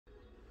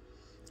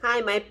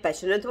Hi my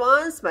passionate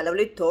ones, my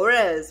lovely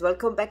Taurus,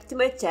 welcome back to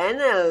my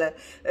channel.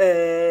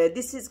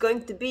 This is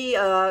going to be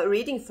a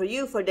reading for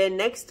you for the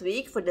next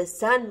week for the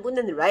Sun, Moon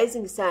and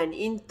Rising Sign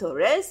in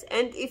Taurus.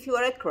 And if you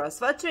are a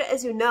cross-watcher,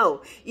 as you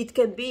know, it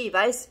can be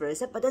vice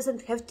versa, but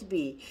doesn't have to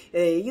be.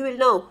 You will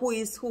know who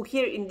is who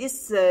here in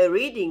this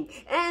reading.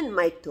 And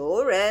my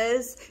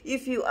Taurus,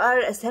 if you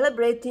are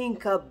celebrating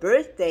a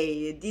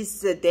birthday these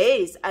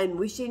days, I'm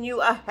wishing you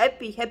a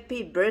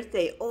happy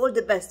birthday. All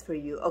the best for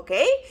you,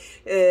 okay?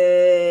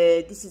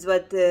 This is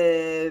what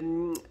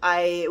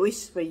I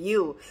wish for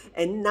you.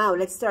 And now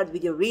let's start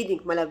with your reading,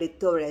 my lovely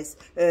Taurus.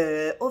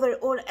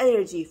 Overall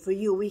energy for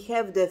you, we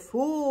have the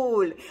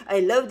Fool.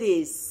 I love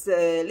this.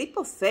 Leap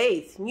of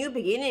faith, new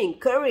beginning,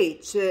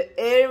 courage,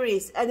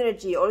 Aries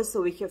energy.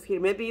 Also we have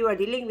here, maybe you are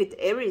dealing with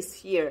Aries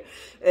here.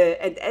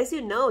 And as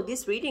you know,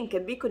 this reading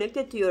can be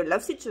connected to your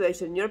love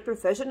situation, your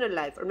professional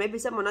life, or maybe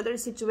some other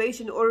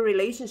situation or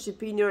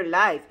relationship in your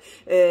life.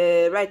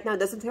 Right now,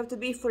 doesn't have to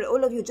be for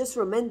all of you, just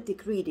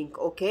romantic reading,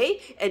 okay?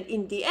 And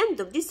in the end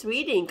of this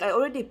reading, I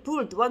already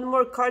pulled one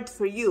more card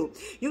for you.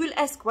 You will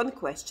ask one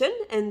question,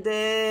 and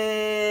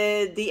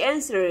the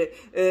answer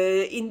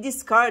in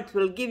this card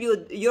will give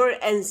you your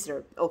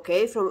answer,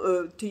 okay,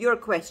 from to your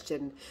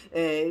question.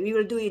 We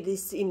will do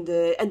this in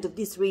the end of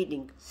this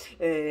reading.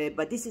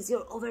 But this is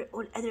your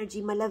overall energy,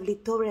 my lovely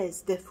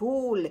Taurus, the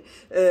Fool.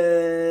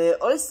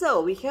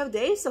 Also, we have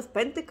the Ace of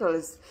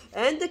Pentacles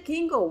and the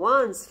King of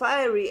Wands,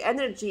 fiery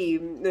energy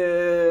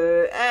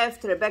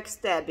after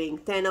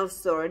backstabbing, Ten of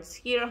Swords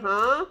here,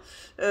 huh?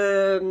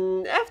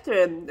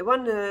 After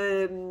one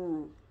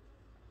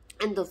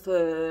end of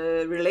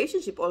a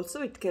relationship,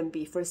 also it can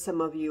be for some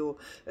of you.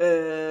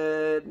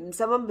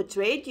 Someone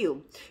betrayed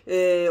you.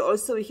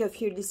 Also we have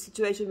here this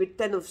situation with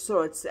Ten of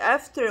Swords.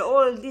 After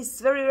all this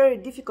very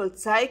difficult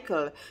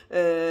cycle,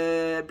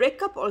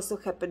 breakup also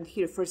happened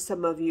here for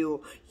some of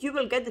you. You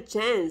will get the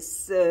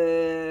chance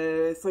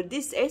for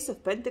this Ace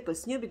of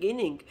Pentacles, new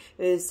beginning.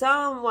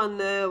 Someone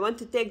want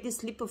to take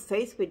this leap of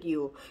faith with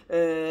you,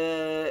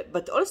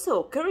 but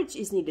also courage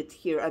is needed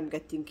here. I'm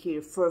getting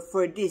here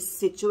for this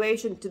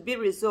situation to be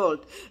resolved.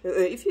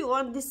 If you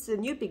want this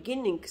new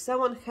beginning,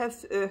 someone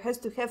has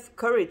to have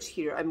courage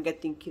here, I'm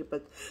getting here,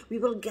 but we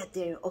will get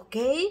there,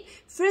 okay?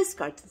 First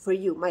card for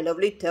you, my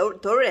lovely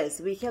Taurus,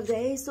 we have the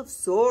Ace of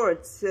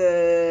Swords.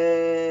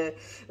 Very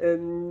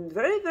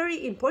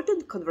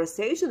important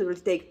conversation will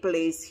take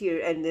place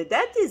here, and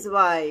that is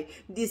why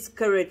this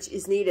courage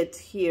is needed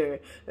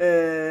here.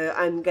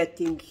 I'm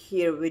getting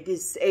here with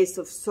this Ace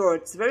of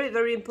Swords,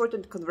 very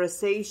important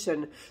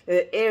conversation,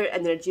 air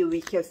energy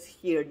we have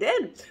here.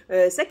 Then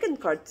second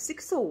card,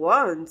 Six of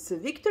Wands,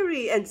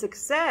 victory and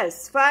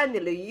success.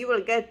 Finally, you will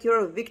get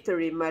your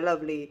victory, my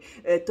lovely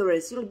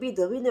Taurus. You'll be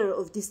the winner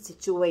of this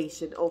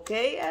situation,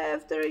 okay?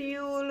 After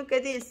you look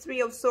at this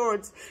Three of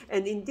Swords,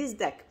 and in this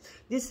deck,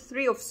 this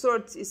Three of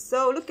Swords is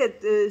so, look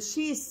at,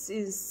 she's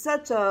in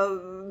such a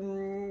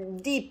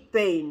deep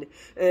pain,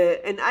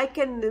 and I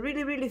can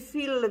really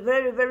feel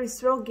very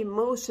strong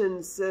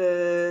emotions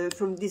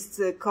from this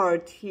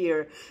card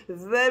here.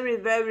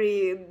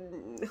 Very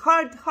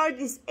heart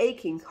is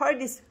aching,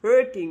 heart is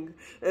hurting.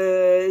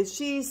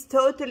 She's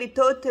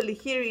totally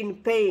here in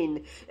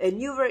pain,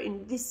 and you were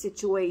in this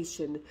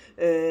situation.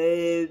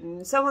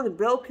 Someone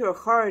broke your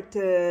heart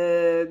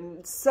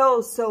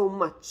so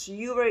much.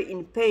 You were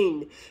in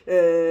pain,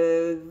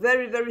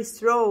 very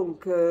strong.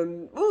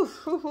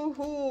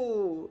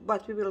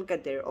 But we will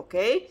get there,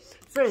 okay?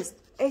 First,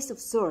 Ace of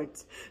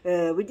Swords.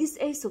 With this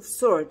Ace of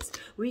Swords,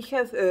 we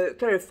have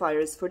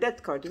clarifiers for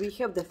that card. We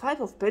have the Five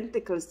of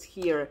Pentacles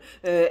here,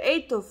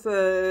 Eight of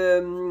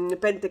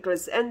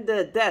Pentacles, and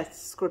the Death,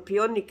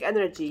 Scorpionic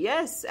energy.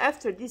 Yes,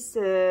 after this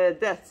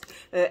death,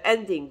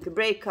 ending,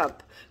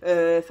 breakup,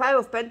 Five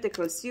of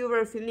Pentacles, you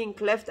were feeling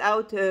left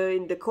out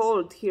in the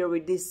cold here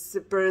with this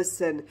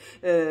person,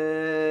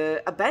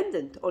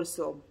 abandoned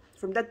also.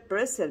 From that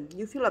person,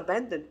 you feel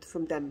abandoned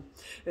from them.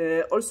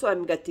 Also,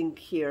 I'm getting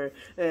here.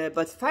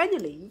 But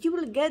finally, you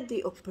will get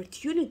the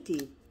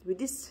opportunity with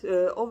this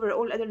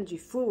overall energy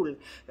Fool.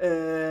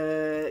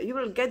 You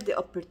will get the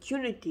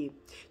opportunity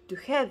to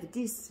have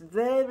this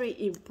very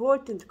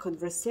important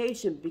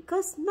conversation,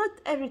 because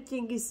not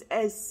everything is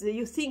as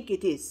you think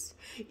it is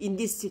in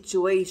this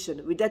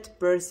situation with that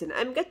person.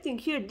 I'm getting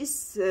here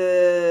this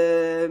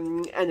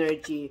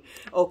energy,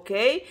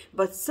 okay?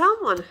 But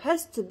someone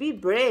has to be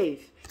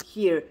brave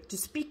here to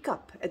speak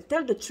up and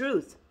tell the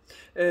truth.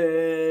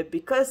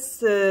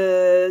 Because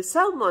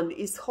someone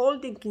is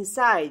holding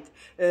inside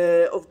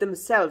of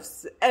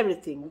themselves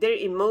everything, their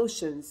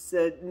emotions,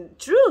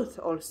 truth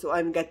also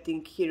I'm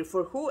getting here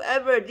for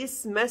whoever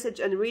this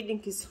message and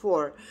reading is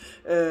for.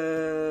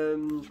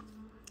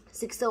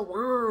 Six of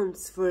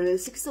Wands, for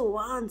Six of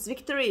Wands,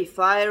 victory,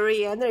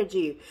 fiery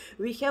energy.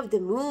 We have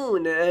the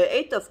Moon,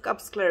 Eight of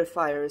Cups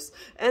clarifiers,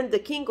 and the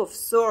King of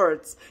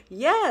Swords.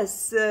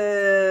 Yes,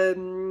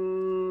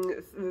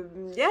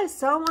 yes,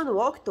 someone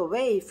walked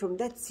away from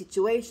that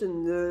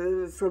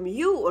situation, from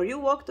you, or you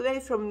walked away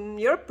from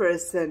your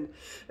person,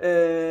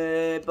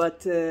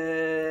 but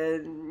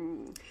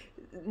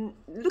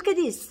look at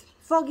this.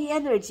 Foggy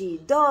energy,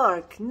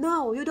 dark.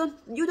 No, you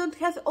don't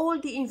have all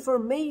the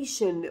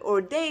information, or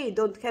they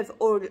don't have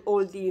all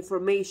the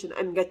information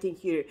I'm getting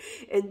here.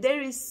 And there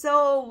is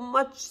so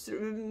much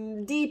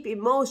deep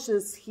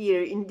emotions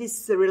here in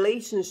this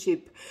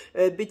relationship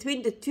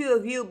between the two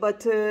of you,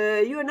 but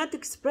you are not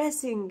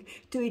expressing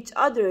to each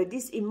other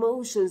these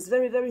emotions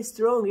very, very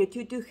strong that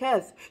you do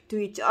have to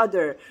each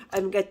other.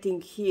 I'm getting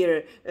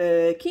here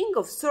King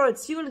of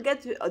Swords. You will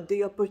get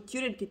the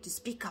opportunity to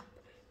speak up.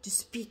 To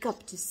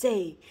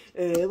say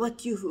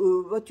what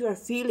you are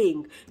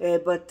feeling,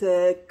 but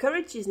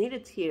courage is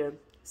needed here.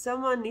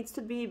 Someone needs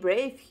to be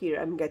brave here.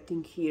 I'm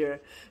getting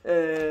here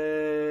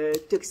to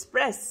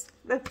express.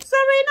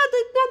 Sorry, not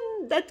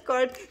that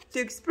card. To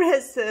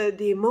express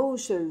the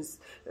emotions.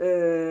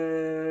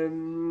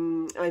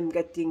 I'm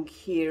getting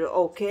here.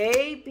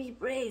 Okay, be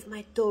brave,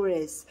 my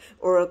Taurus,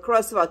 or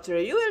Crosswater.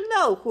 You will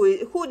know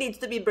who needs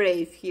to be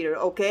brave here.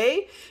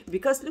 Okay,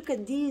 because look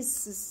at these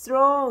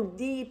strong,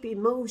 deep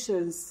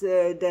emotions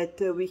that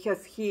we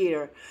have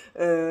here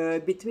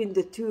between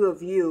the two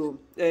of you.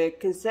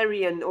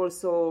 Cancerian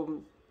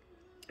also.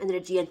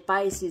 Energy and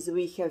Pisces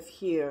we have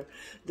here.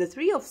 The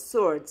Three of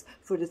Swords.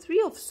 For the Three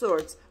of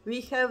Swords,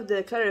 we have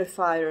the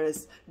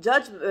clarifiers,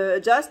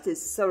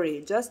 Justice,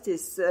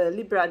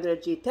 Libra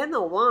energy, 10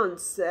 of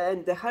Wands,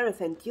 and the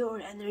Hierophant,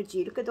 your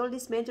energy. Look at all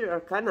these major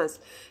arcanas.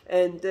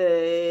 And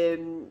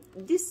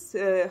this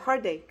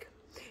heartache,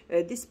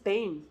 this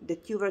pain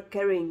that you were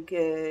carrying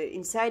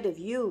inside of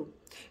you,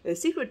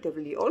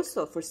 secretively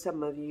also for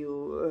some of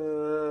you,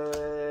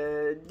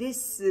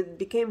 this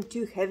became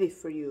too heavy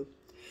for you.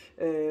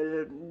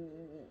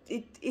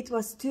 It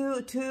was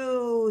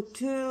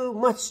too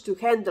much to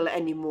handle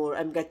anymore,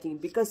 I'm getting,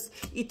 because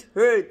it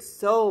hurt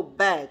so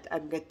bad.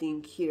 I'm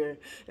getting here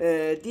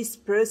this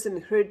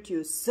person hurt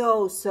you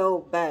so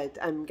bad.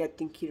 I'm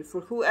getting here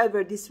for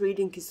whoever this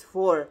reading is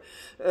for,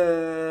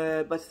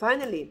 but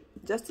finally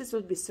justice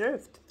will be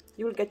served.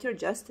 You will get your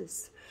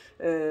justice.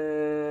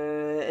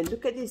 And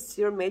look at this,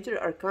 your major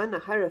arcana,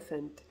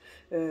 Hierophant.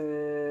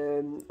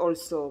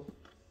 Also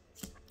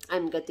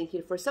I'm getting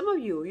here for some of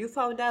you, you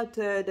found out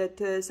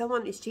that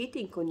someone is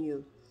cheating on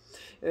you.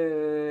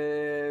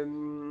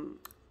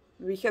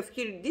 We have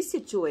here this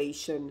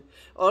situation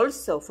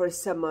also for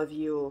some of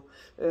you.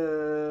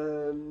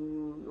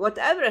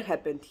 Whatever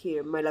happened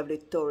here, my lovely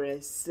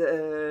Taurus,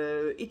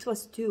 it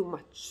was too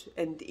much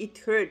and it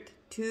hurt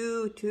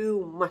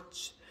too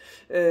much.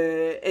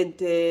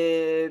 And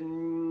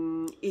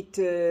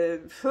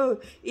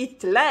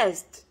it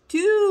lasts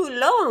too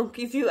long,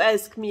 if you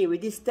ask me, with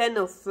this 10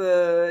 of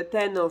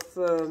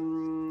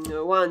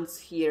Wands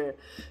here.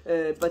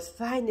 But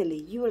finally,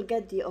 you will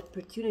get the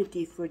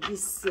opportunity for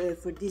this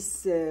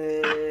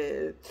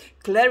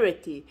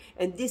clarity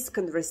and this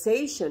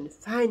conversation.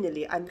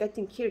 Finally, I'm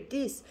getting here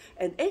this,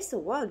 and Ace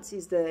of Wands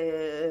is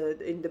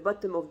in the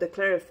bottom of the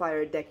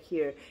clarifier deck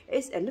here.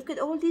 And look at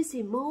all these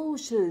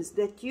emotions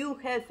that you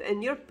have,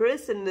 and your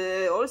person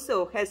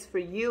also has for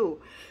you.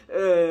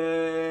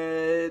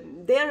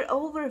 They're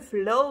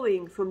overflowing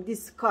from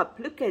this cup.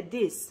 Look at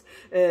this,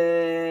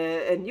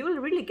 and you will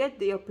really get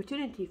the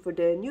opportunity for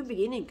the new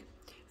beginning.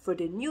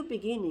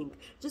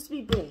 Just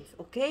be brave,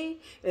 okay?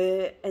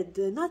 And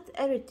not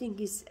everything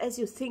is as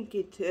you think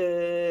it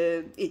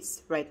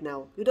is right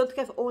now. You don't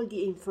have all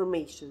the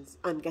informations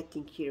I'm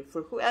getting here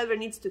for whoever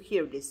needs to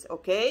hear this,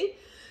 okay?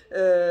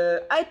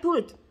 I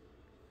pulled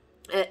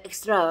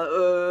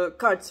extra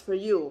cards for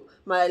you,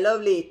 my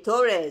lovely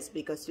Taurus,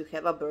 because you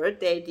have a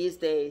birthday these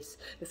days.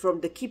 From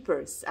the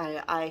Keepers,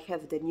 I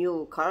have the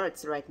new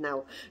cards right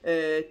now.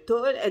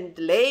 Taurus and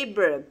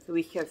Labor,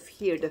 we have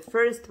here the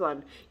first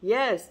one.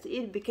 Yes,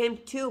 it became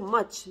too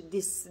much,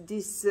 this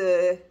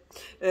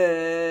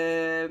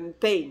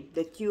pain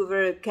that you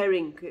were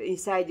carrying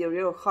inside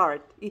your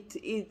heart.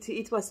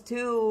 It was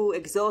too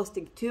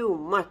exhausting, too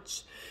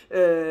much.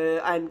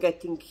 I'm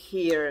getting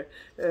here.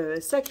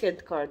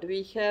 Second card,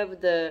 we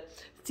have the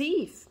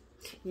Thief.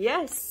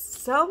 Yes,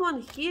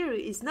 someone here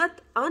is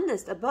not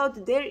honest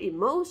about their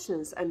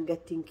emotions. I'm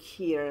getting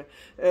here.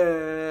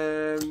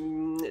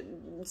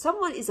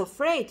 Someone is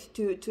afraid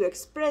to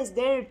express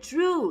their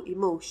true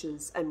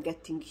emotions. I'm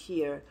getting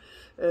here.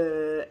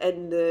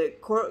 And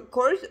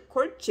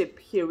courtship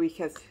here we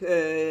have.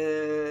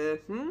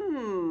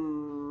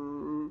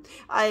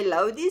 I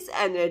love this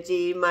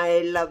energy, my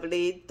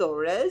lovely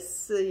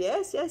Taurus.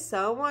 Yes,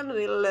 someone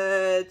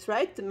will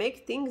try to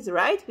make things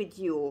right with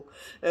you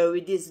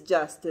with this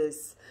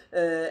justice.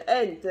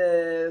 And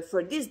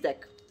for this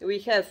deck, we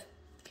have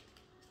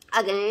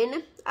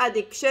again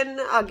addiction,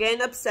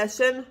 again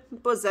obsession,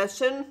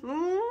 possession,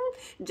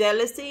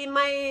 jealousy,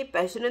 my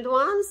passionate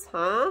ones,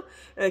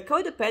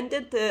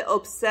 codependent,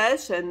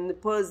 obsession,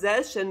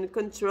 possession,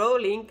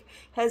 controlling,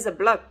 has a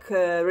block,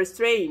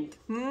 restrained.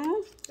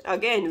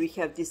 Again, we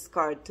have this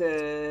card.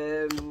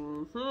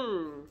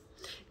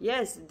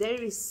 Yes, there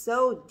is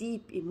so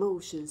deep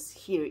emotions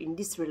here in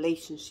this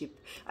relationship.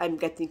 I'm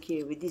getting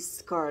here with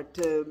this card.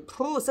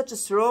 Such a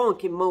strong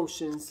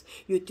emotions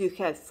you two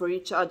have for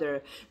each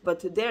other,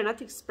 but they're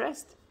not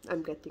expressed.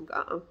 I'm getting.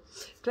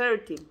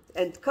 Clarity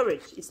and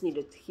courage is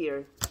needed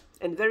here.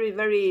 And very,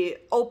 very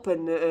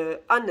open,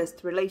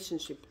 honest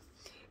relationship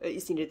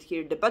is needed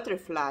here. The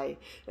butterfly.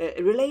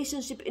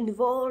 Relationship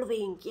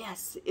involving,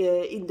 yes,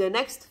 in the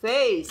next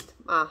phase.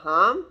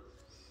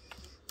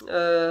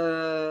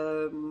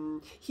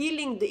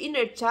 Healing the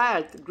inner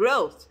child.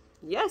 Growth.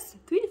 Yes,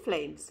 twin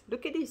flames.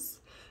 Look at this.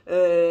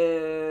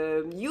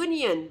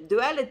 Union,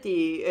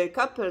 duality,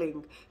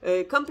 coupling,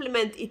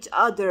 complement each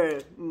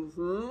other.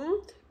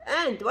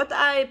 And what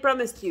I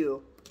promised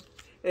you.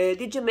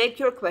 Did you make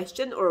your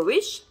question or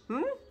wish?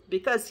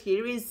 Because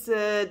here is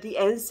the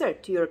answer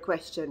to your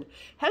question.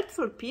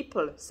 Helpful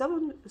people.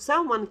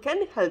 Someone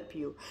can help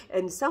you,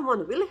 and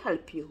someone will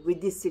help you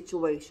with this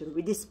situation,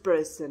 with this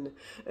person.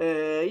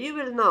 You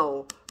will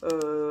know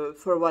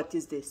for what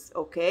is this,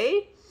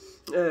 okay?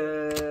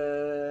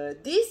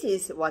 This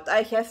is what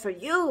I have for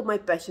you, my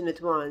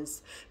passionate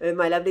ones,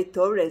 my lovely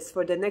Taurus,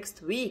 for the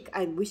next week.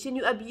 I'm wishing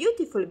you a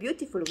beautiful,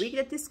 beautiful week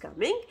that is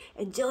coming.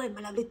 Enjoy,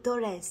 my lovely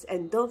Taurus,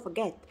 and don't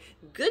forget,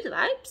 good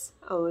vibes,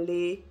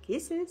 only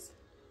kisses.